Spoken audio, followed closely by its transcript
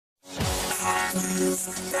Hot Wheels,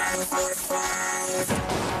 a battle for its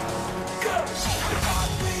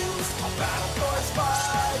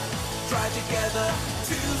fight. Drive together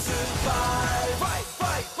to survive. Fight,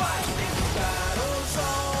 fight, fight in the battle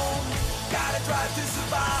zone. Gotta drive to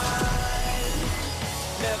survive.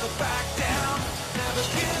 Never back down, never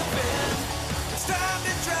give in. It's time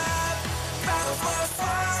to drive. Battle for its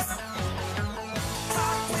fight.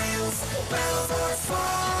 Hot Wheels, battle for its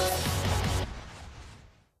fight.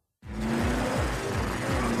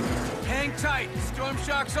 Hang tight. Storm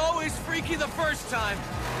Shock's always freaky the first time.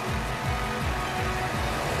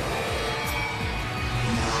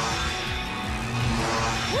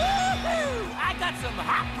 Woohoo! I got some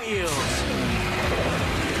Hot Wheels.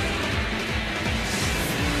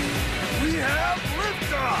 We have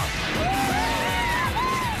liftoff!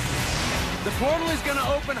 The portal is gonna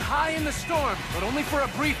open high in the storm, but only for a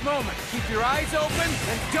brief moment. Keep your eyes open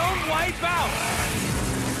and don't wipe out!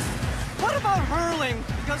 What about hurling?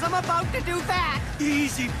 Because I'm about to do that.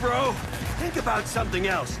 Easy, bro. Think about something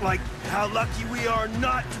else, like how lucky we are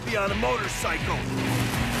not to be on a motorcycle.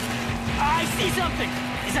 I see something.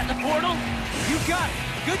 Is that the portal? You got it!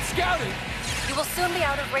 Good scouting! You will soon be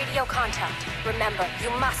out of radio contact. Remember,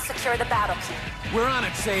 you must secure the battle key. We're on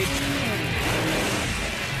it, Sage.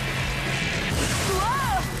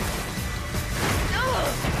 Whoa!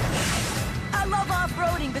 Ugh. I love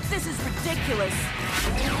off-roading, but this is ridiculous.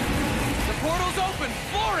 The portal's open!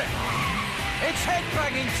 Floor it! It's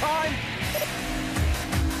head-banging time!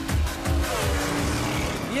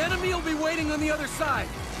 The enemy will be waiting on the other side.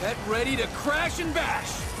 Get ready to crash and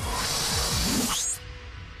bash!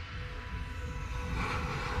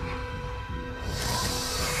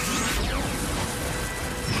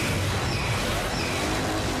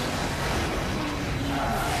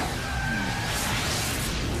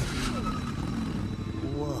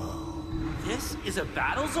 This is a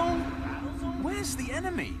battle zone? Where's the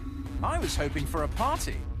enemy? I was hoping for a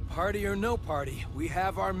party. Party or no party, we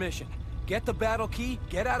have our mission. Get the battle key,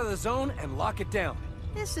 get out of the zone, and lock it down.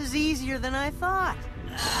 This is easier than I thought.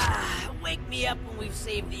 Wake me up when we've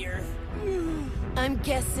saved the Earth. I'm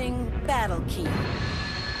guessing battle key.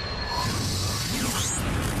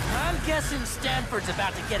 I'm guessing Stanford's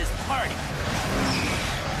about to get his party.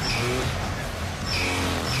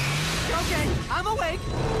 Okay, I'm awake.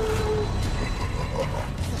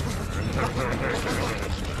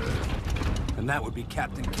 And that would be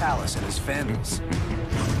Captain Callus and his Vandals.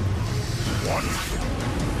 What?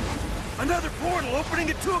 Another portal opening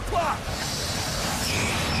at 2 o'clock!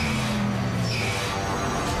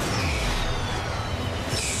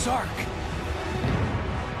 Sark!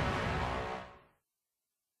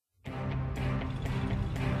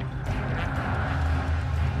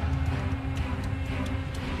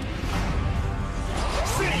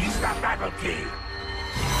 Seize the battle key!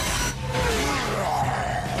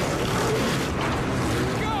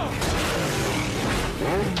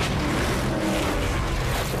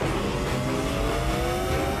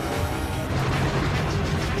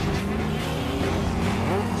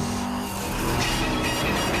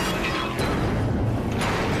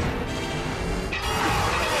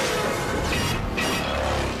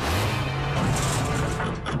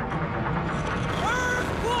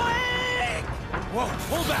 Whoa,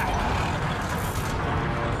 pull back!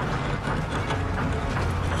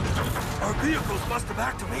 Our vehicles must have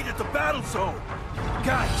activated the battle zone!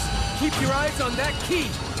 Guys, keep your eyes on that key!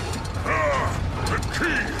 The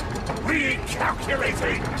key!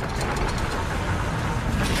 Recalculating!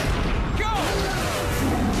 Go!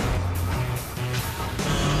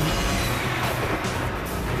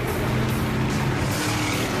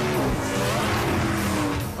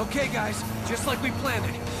 Okay, guys, just like we planned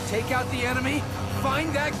it. Take out the enemy,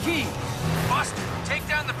 find that key. Buster, take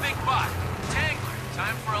down the big bot. Tangler,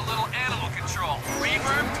 time for a little animal control.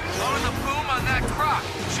 Reverb, lower the boom on that croc.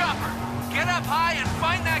 Chopper, get up high and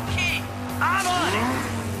find that key. I'm on it!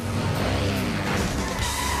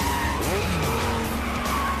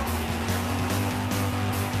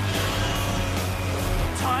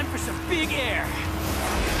 Time for some big air.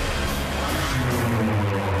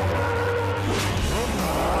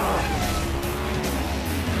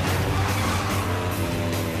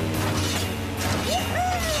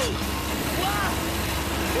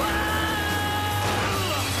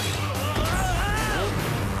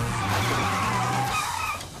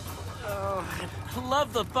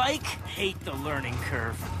 Love the bike, hate the learning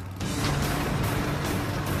curve.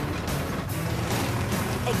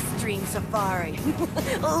 Extreme Safari.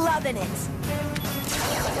 Loving it.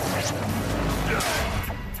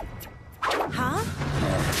 Huh?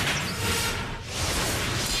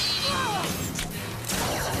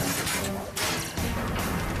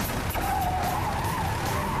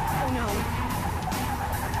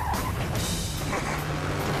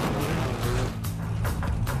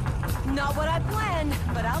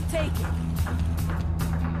 taking.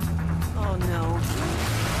 Oh no.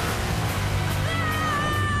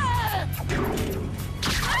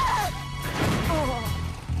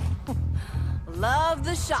 Oh. Love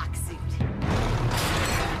the shock suit.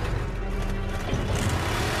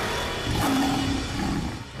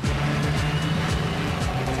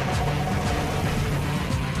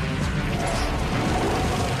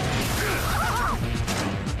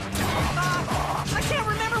 I can't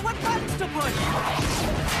remember what buttons to push!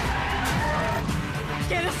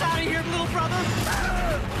 Get us out of here, little brother!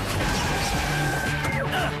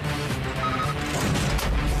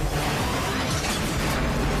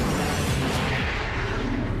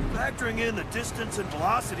 Factoring in the distance and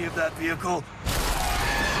velocity of that vehicle,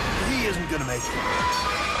 he isn't gonna make it.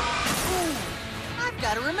 Ooh, I've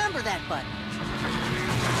got to remember that button.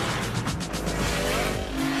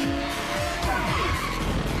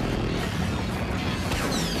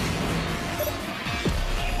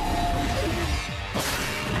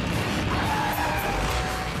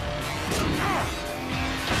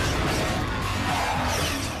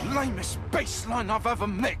 Lamest baseline I've ever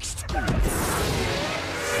mixed.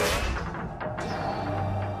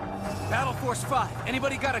 Battle Force 5.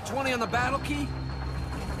 Anybody got a 20 on the battle key?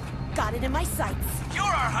 Got it in my sights. You're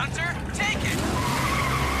our hunter. Take it.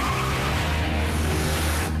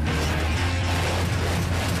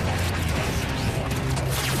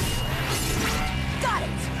 Got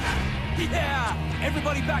it! Yeah!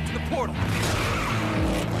 Everybody back to the portal.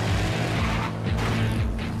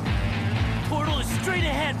 Portal is straight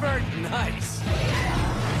ahead, Bert. Nice.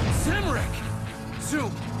 Semric!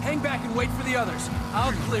 Zoom, hang back and wait for the others.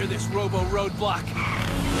 I'll clear this robo roadblock.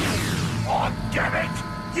 Oh, damn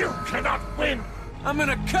it! You cannot win! I'm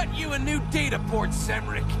gonna cut you a new data port,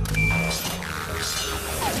 Semric.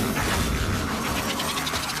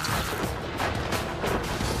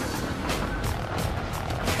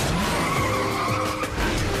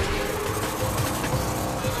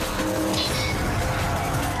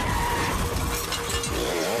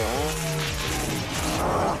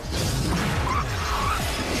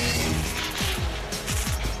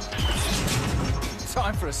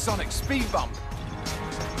 Time for a sonic speed bump.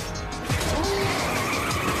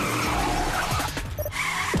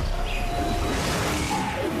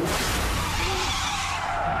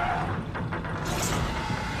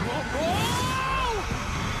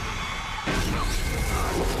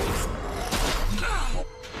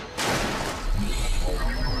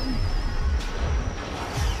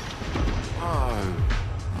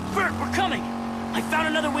 Bert, we're coming! I found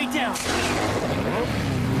another way down.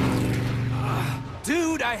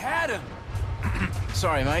 Dude, I had him.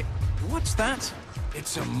 Sorry, mate. What's that?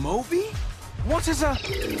 It's a Moby? What is a...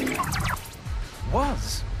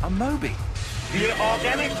 was a Moby? The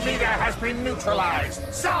organic leader has been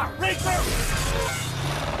neutralized. Sir, regroup!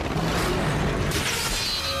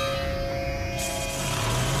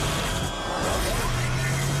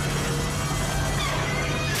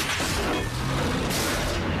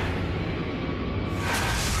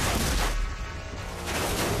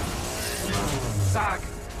 Zag,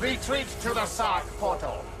 retreat to the Sark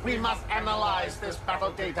portal. We must analyze this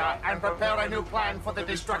battle data and prepare a new plan for the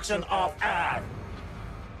destruction of Earth.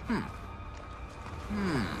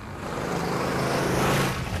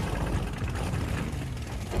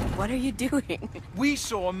 What are you doing? We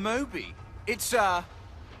saw a Moby. It's,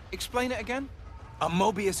 explain it again? A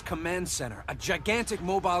Mobius command center, a gigantic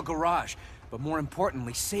mobile garage. But more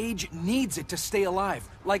importantly, Sage needs it to stay alive,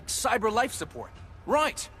 like cyber life support.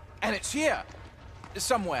 Right, and it's here.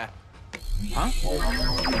 Somewhere. Huh?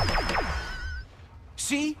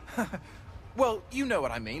 See? Well, you know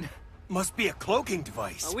what I mean. Must be a cloaking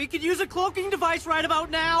device. We could use a cloaking device right about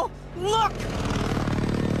now! Look!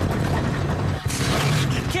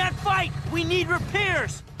 Can't fight! We need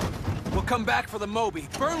repairs! We'll come back for the Moby.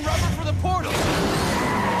 Burn rubber for the portal!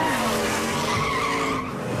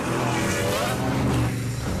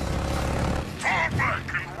 Fall back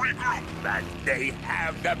and regroup, and they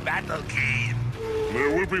have the battle key. There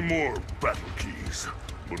will be more battle keys,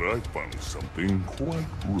 but I found something quite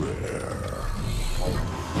rare.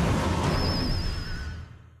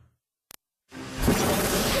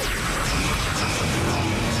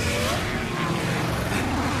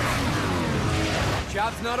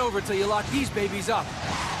 Job's not over till you lock these babies up.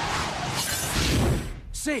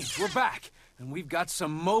 Sage, we're back, and we've got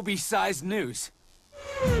some Moby-sized news.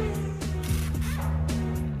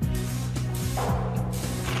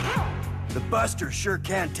 The Buster sure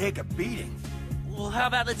can take a beating. Well, how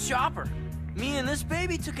about the chopper? Me and this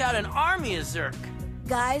baby took out an army of Zerk.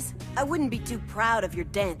 Guys, I wouldn't be too proud of your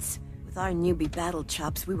dents. With our newbie battle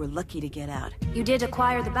chops, we were lucky to get out. You did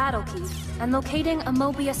acquire the battle key, and locating a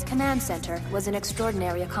Mobius command center was an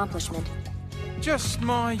extraordinary accomplishment. Just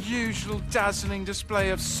my usual dazzling display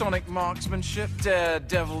of sonic marksmanship,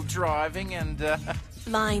 daredevil driving, and,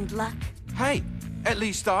 Blind luck. Hey, at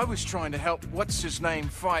least I was trying to help what's-his-name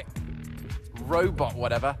fight... Robot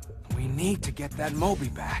whatever. We need to get that Moby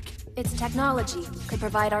back. Its technology could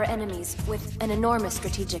provide our enemies with an enormous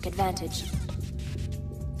strategic advantage.